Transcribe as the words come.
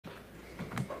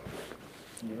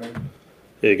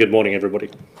Yeah, good morning,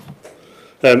 everybody.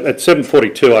 At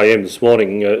 7:42 a.m. this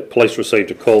morning, police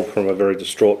received a call from a very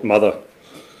distraught mother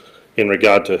in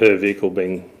regard to her vehicle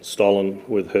being stolen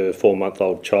with her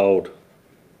 4-month-old child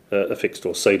affixed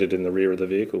or seated in the rear of the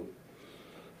vehicle.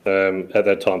 At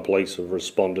that time, police have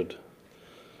responded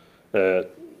and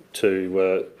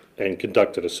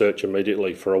conducted a search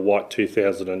immediately for a white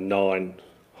 2009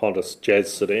 Honda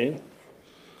Jazz sedan.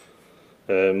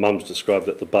 Mum's described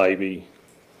that the baby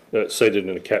seated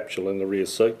in a capsule in the rear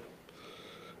seat,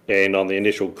 and on the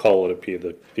initial call it appeared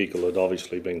the vehicle had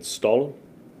obviously been stolen.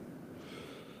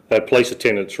 Police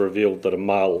attendants revealed that a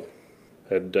male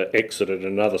had exited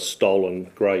another stolen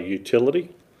grey utility.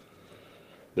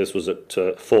 This was at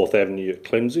 4th Avenue at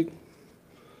Klemzig,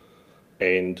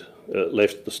 and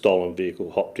left the stolen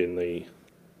vehicle, hopped in the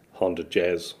Honda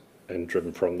Jazz and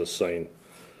driven from the scene,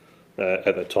 at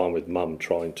that time with Mum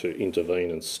trying to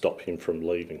intervene and stop him from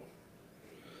leaving.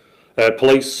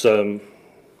 Police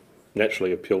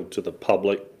naturally appealed to the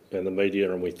public and the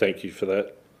media, and we thank you for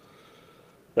that,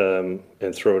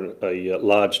 and threw a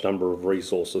large number of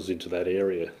resources into that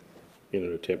area in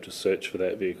an attempt to search for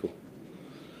that vehicle.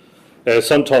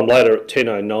 Sometime later at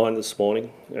 10:09 this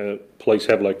morning, police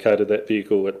have located that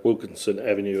vehicle at Wilkinson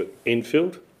Avenue at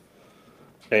Enfield,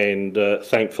 and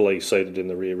thankfully seated in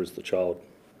the rear is the child.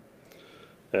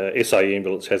 SA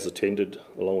ambulance has attended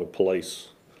along with police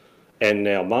and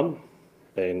now Mum,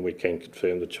 and we can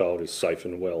confirm the child is safe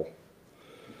and well.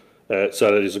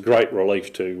 So it is a great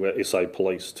relief to SA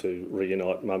Police to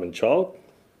reunite Mum and child.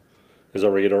 As I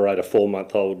reiterate, a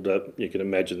 4-month-old, you can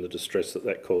imagine the distress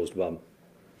that caused Mum.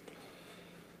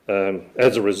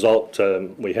 As a result,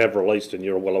 we have released, and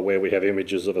you're well aware, we have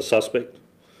images of a suspect.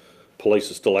 Police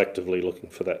are still actively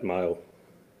looking for that male.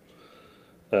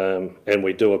 And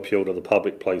we do appeal to the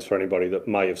public, please, for anybody that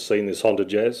may have seen this Honda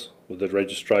Jazz with the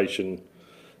registration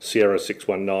Sierra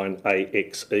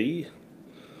 619AXE,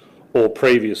 or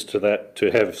previous to that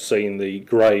to have seen the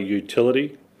grey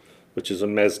utility, which is a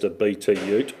Mazda BT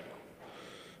Ute,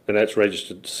 and that's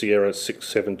registered Sierra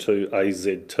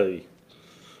 672AZT.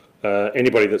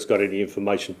 Anybody that's got any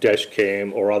information, dash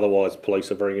cam or otherwise, police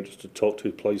are very interested to talk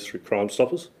to police through Crime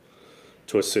Stoppers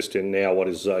to assist in now what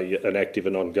is an active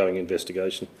and ongoing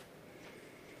investigation.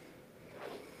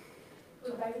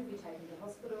 Will the baby be taken to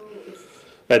hospital?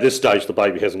 At this stage, the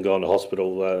baby hasn't gone to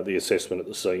hospital. The assessment at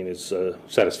the scene is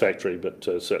satisfactory, but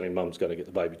certainly Mum's going to get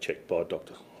the baby checked by a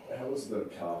doctor. How was the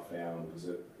car found? Was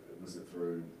it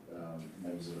through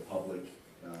members of the public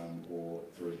or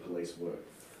through police work?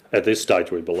 At this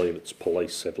stage, we believe it's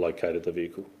police have located the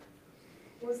vehicle.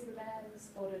 Was the man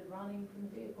spotted running from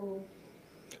the vehicle?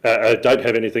 I don't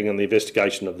have anything on the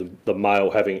investigation of the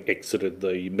male having exited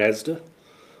the Mazda.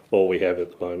 All we have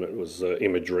at the moment was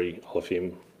imagery of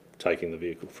him taking the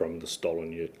vehicle from the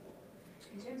stolen ute.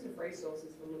 In terms of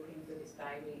resources for looking for this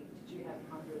baby, did you have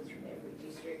hundreds from every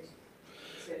district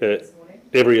this morning?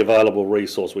 Every available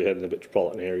resource we had in the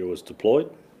metropolitan area was deployed.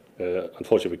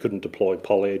 Unfortunately, we couldn't deploy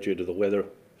Polair due to the weather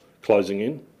closing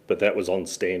in, but that was on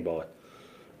standby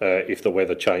if the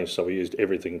weather changed, so we used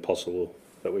everything possible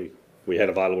that we had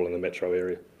available in the metro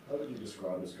area. How would you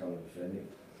describe this kind of offending?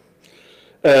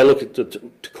 Look,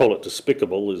 to call it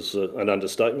despicable is an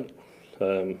understatement.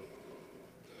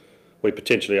 We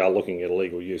potentially are looking at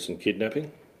illegal use and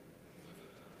kidnapping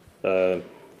for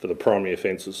the primary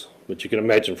offences, which you can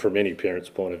imagine from any parent's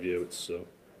point of view, it's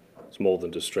more than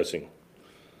distressing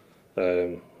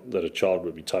that a child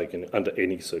would be taken under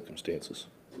any circumstances.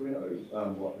 Do we know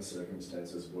what the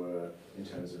circumstances were in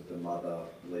terms of the mother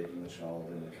leaving the child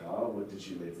in the car? Or did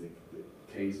she leave the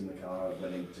keys in the car,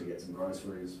 went in to get some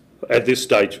groceries? At this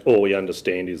stage, all we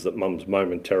understand is that Mum's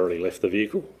momentarily left the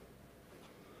vehicle,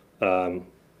 and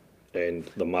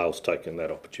the male's taken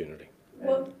that opportunity.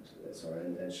 And,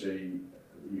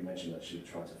 you mentioned that she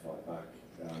tried to fight back.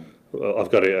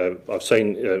 I've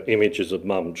seen images of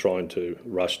Mum trying to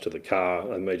rush to the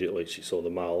car. Immediately she saw the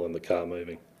male and the car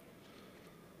moving.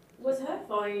 Was her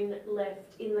phone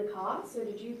left in the car? So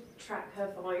did you track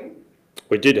her phone?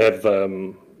 We did have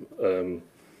a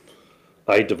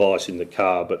device in the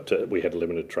car, but we had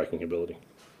limited tracking ability.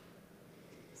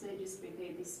 So just to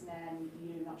repeat, this man,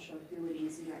 you're not sure who it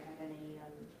is, you don't have any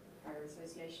prior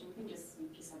association with him, you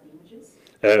just have the images?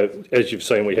 As you've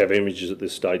seen, we have images at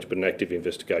this stage, but an active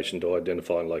investigation to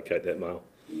identify and locate that male.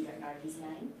 You don't know his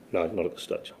name? No, not at this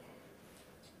stage.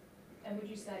 And would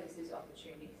you say this is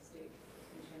opportunistic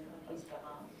on his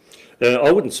behalf?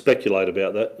 I wouldn't speculate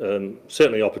about that.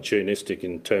 Certainly opportunistic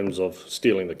in terms of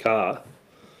stealing the car.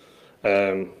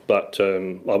 But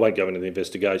I won't go into the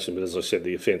investigation, but as I said,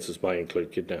 the offences may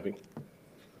include kidnapping.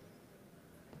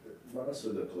 run us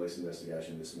through the police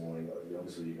investigation this morning.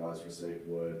 Obviously, you guys received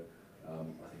word. I think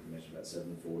you mentioned about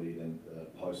 7:40. Then the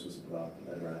post was put up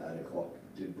at around 8 o'clock.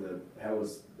 How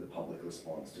was the public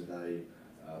response?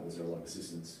 Was there a lot of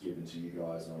assistance given to you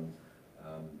guys on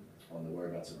the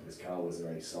whereabouts of this car? Was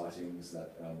there any sightings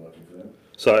that working for them?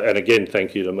 So, and again,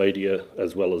 thank you to media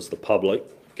as well as the public,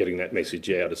 getting that message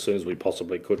out as soon as we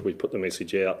possibly could. We put the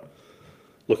message out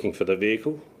looking for the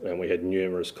vehicle, and we had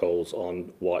numerous calls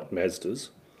on white Mazdas,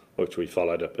 which we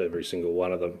followed up every single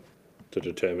one of them to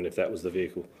determine if that was the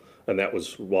vehicle. And that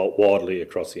was widely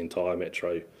across the entire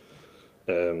metro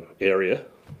area.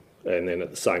 And then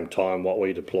at the same time, what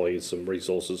we deploy is some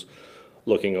resources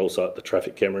looking also at the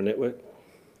traffic camera network.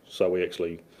 So we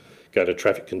actually go to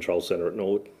Traffic Control Centre at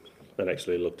Nord and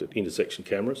actually looked at intersection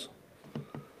cameras.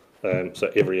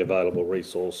 So every available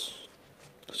resource,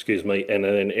 and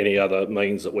then any other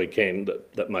means that we can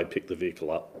that may pick the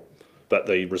vehicle up. But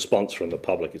the response from the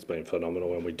public has been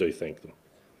phenomenal, and we do thank them.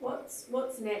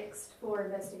 What's next for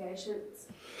investigations?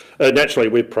 Naturally,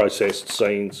 we've processed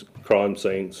scenes, crime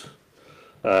scenes.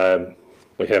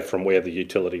 We have from where the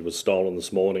utility was stolen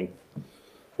this morning,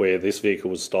 where this vehicle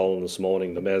was stolen this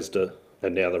morning, the Mazda,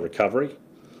 and now the recovery.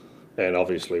 And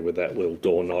obviously with that, we'll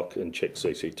door knock and check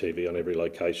CCTV on every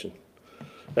location,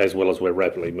 as well as we're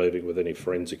rapidly moving with any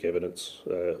forensic evidence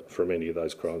from any of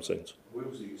those crime scenes. Where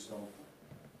was the ute stolen from?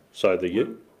 So the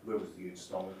ute? Where was the ute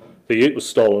stolen from? The ute was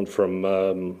stolen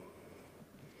from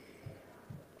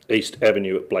East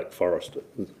Avenue at Black Forest at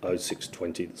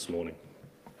 06:20 this morning.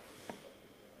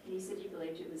 You said you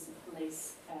believed it was the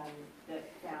police that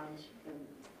found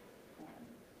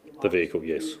The vehicle,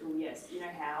 yes. Yes. Do you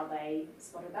know how they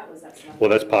spotted that? Was that something?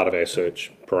 Well, that's part of our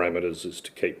search parameters, is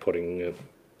to keep putting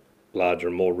larger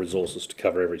and more resources to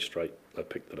cover every street. They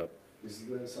picked it up. Is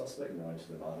the suspect known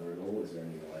to the mother at all? Is there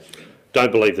any relationship?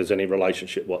 Don't believe there's any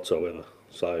relationship whatsoever.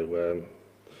 So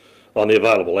on the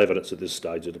available evidence at this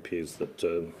stage, it appears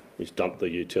that he's dumped the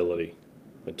utility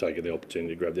and taken the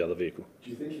opportunity to grab the other vehicle.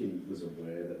 Do you think he was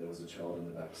aware that there was a child in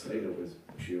the back seat, or was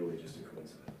purely just a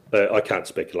coincidence? I can't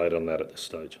speculate on that at this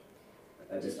stage.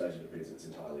 At this stage, it appears it's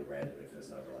entirely random if there's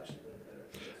no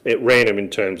relationship. It random in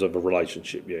terms of a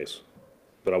relationship, yes,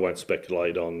 but I won't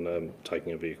speculate on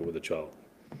taking a vehicle with a child.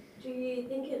 Do you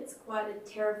think it's quite a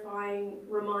terrifying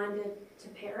reminder to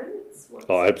parents?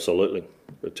 Oh, absolutely,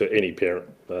 to any parent.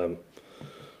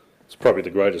 It's probably the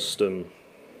greatest,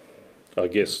 I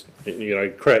guess,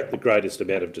 create the greatest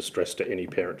amount of distress to any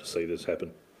parent to see this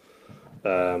happen.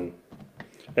 And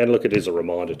look, it is a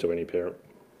reminder to any parent.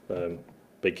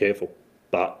 Be careful.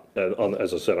 But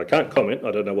as I said, I can't comment.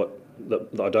 I don't know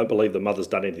I don't believe the mother's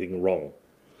done anything wrong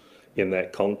in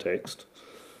that context.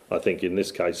 I think in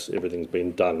this case, everything's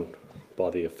been done by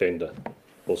the offender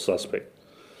or suspect.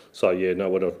 So yeah, no,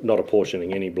 we're not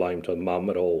apportioning any blame to mum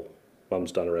at all.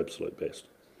 Mum's done her absolute best.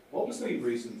 What was the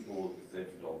reason for the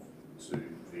theft of two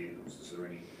vehicles? Is there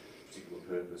any particular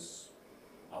purpose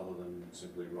other than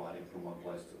simply riding from one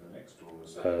place to the next, or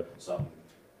was there some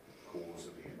cause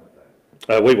at the end of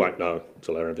that? We won't know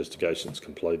until our investigation's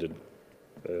completed.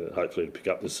 Hopefully to pick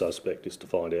up this suspect is to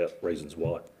find out reasons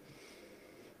why.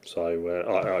 So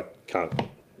I can't,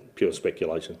 pure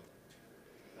speculation.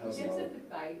 In terms of the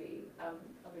baby,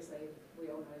 obviously we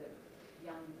all know that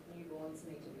young newborns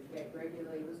need to be fed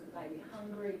regularly. Was the baby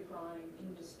hungry, crying,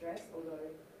 in distress, although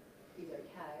he's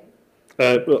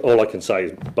okay? All I can say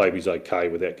is baby's okay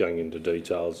without going into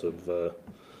details of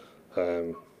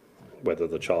whether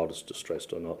the child is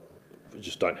distressed or not. We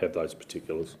just don't have those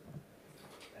particulars.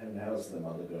 And how's the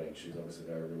mother doing? She's obviously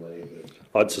very relieved.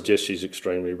 I'd suggest she's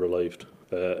extremely relieved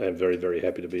and very, very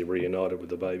happy to be reunited with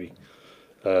the baby.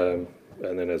 And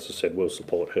then, as I said, we'll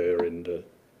support her and to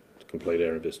complete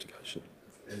our investigation.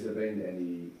 Has there been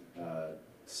any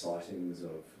sightings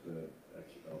of the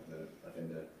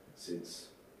offender since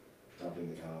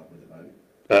dumping the car with the baby?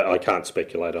 I can't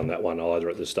speculate on that one either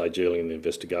at this stage early in the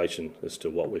investigation as to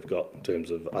what we've got in terms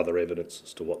of other evidence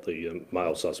as to what the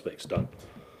male suspect's done.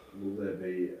 Will there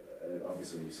be,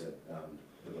 obviously you said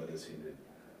the weather's hindered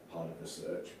part of the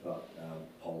search, but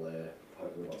pole air,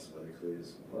 hopefully once the weather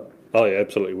clears. Oh yeah,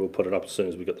 absolutely, we'll put it up as soon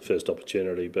as we get the first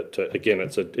opportunity, but again,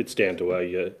 it's down to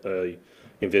a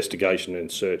investigation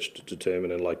and search to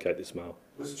determine and locate this male.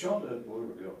 Was the child a boy or a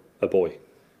girl? A boy,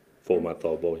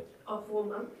 4-month-old boy. Oh, 4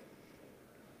 months.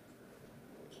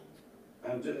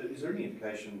 Is there any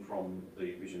indication from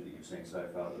the vision that you've seen so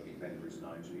far that the offender is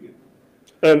known to you?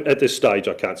 At this stage,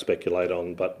 I can't speculate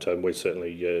on, but we've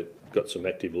certainly got some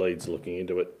active leads looking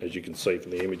into it, as you can see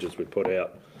from the images we put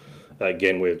out.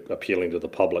 Again, we're appealing to the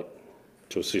public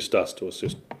to assist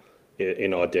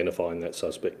in identifying that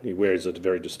suspect. He wears a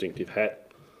very distinctive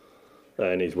hat,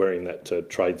 and he's wearing that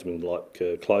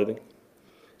tradesman-like clothing.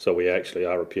 So we actually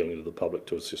are appealing to the public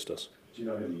to assist us. Do you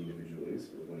know who the individual is,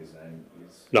 or what his name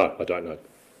is? No, I don't know.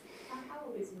 How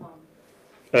old is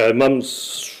mum?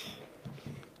 Mum's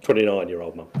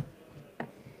 29-year-old mum. And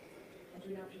do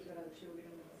we know if she's got other children?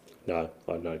 No,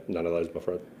 I know none of those, I'm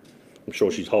afraid. I'm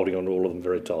sure she's holding on to all of them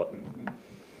very tight.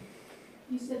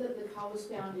 You said that the car was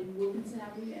found in Wilkinson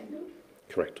Avenue, Enfield?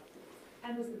 Correct.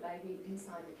 And was the baby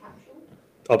inside the capsule?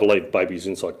 I believe baby's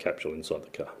inside capsule inside the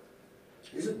car.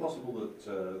 Is it possible that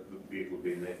the vehicle had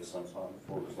been there for some time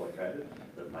before it was located,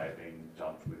 that may have been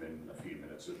dumped within a few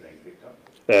minutes of being picked up?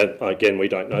 Again, we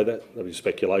don't know that. There'll be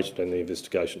speculation, and the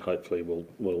investigation hopefully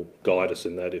will guide us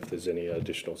in that if there's any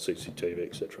additional CCTV,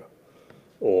 etc.,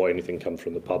 or anything comes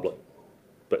from the public.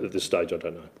 But at this stage, I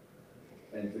don't know.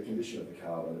 And the condition of the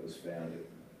car when it was found,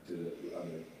 the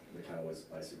car was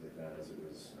basically found as it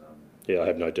was... Yeah, I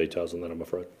have no details on that, I'm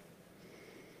afraid.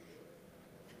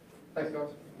 Thanks, guys.